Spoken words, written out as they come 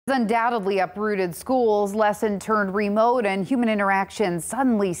Undoubtedly uprooted schools, lesson turned remote, and human interaction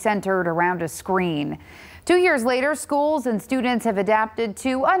suddenly centered around a screen. 2 years later, schools and students have adapted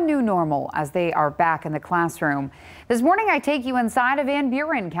to a new normal as they are back in the classroom. This morning, I take you inside a Van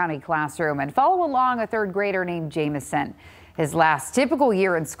Buren County classroom and follow along a third grader named Jameson. His last typical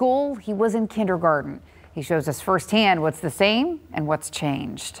year in school, he was in kindergarten. He shows us firsthand what's the same and what's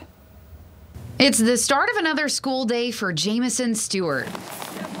changed. It's the start of another school day for Jameson Stewart.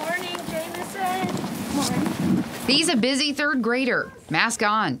 Good morning, Jameson. Good morning. He's a busy third grader. Mask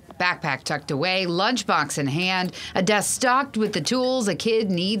on, backpack tucked away, lunchbox in hand, a desk stocked with the tools a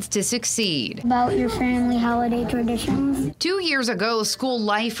kid needs to succeed. About your family holiday traditions. 2 years ago, school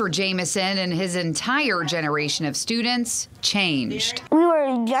life for Jameson and his entire generation of students changed. We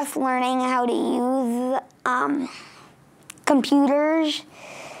were just learning how to use computers.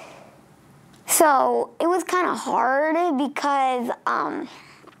 So it was kind of hard because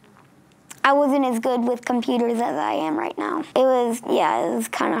I wasn't as good with computers as I am right now. It was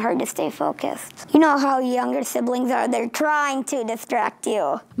kind of hard to stay focused. You know how younger siblings are, they're trying to distract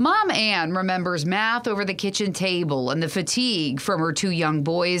you. Mom Ann remembers math over the kitchen table and the fatigue from her 2 young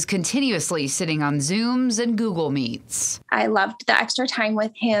boys continuously sitting on Zooms and Google Meets. I loved the extra time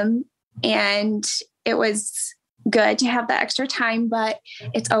with him, and it was good to have the extra time, but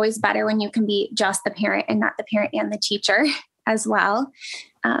it's always better when you can be just the parent and not the parent and the teacher as well.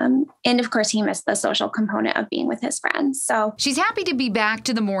 And of course, he missed the social component of being with his friends. So she's happy to be back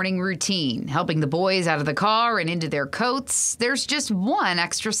to the morning routine, helping the boys out of the car and into their coats. There's just one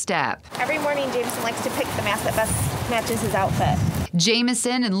extra step. Every morning, Jameson likes to pick the mask that best matches his outfit.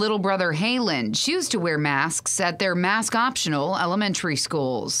 Jameson and little brother Halen choose to wear masks at their mask-optional elementary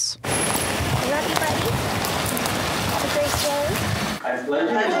schools. Ready, buddy? Have a great day. I pledge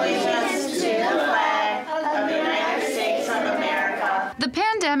allegiance to the flag of the United States of America. The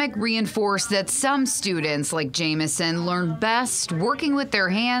pandemic reinforced that some students, like Jameson, learn best working with their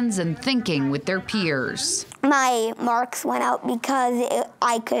hands and thinking with their peers. My marks went out because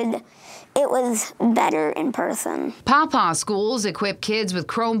it was better in person. Pawpaw schools equip kids with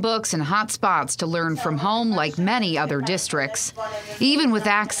Chromebooks and hotspots to learn from home like many other districts. Even with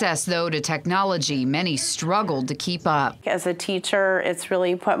access, though, to technology, many struggled to keep up. As a teacher, it's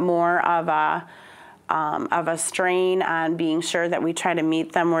really put more of a strain on being sure that we try to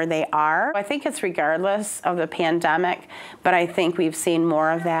meet them where they are. I think it's regardless of the pandemic, but I think we've seen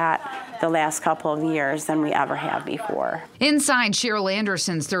more of that the last couple of years than we ever have before. Inside Cheryl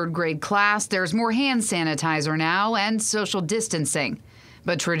Anderson's third grade class, there's more hand sanitizer now and social distancing.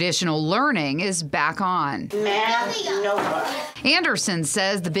 But traditional learning is back on. Math notebook. Anderson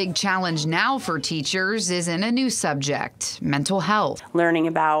says the big challenge now for teachers is in a new subject, mental health. Learning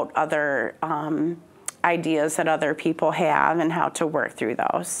about other ideas that other people have and how to work through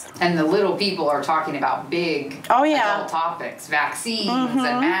those. And the little people are talking about big adult topics, vaccines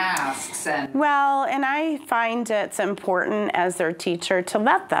and masks. Well, and I find it's important as their teacher to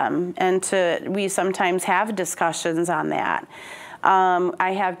let them, and we sometimes have discussions on that.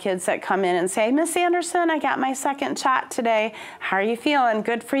 I have kids that come in and say, Miss Anderson, I got my second shot today. How are you feeling?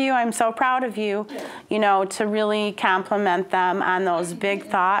 Good for you. I'm so proud of you. You know, to really compliment them on those big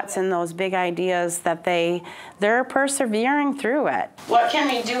thoughts and those big ideas that they're persevering through it. What can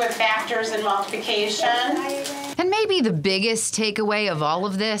we do with factors and multiplication? And maybe the biggest takeaway of all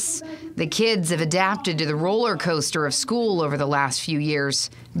of this, the kids have adapted to the roller coaster of school over the last few years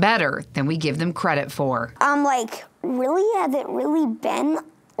better than we give them credit for. Really? Has it really been?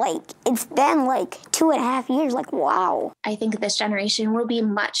 It's been 2.5 years. Wow. I think this generation will be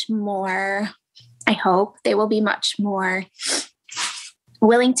much more, I hope they will be much more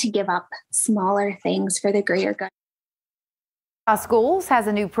willing to give up smaller things for the greater good. Schools has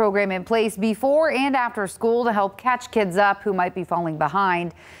a new program in place before and after school to help catch kids up who might be falling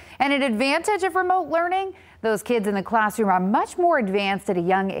behind. And an advantage of remote learning, those kids in the classroom are much more advanced at a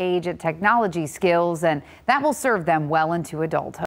young age at technology skills, and that will serve them well into adulthood.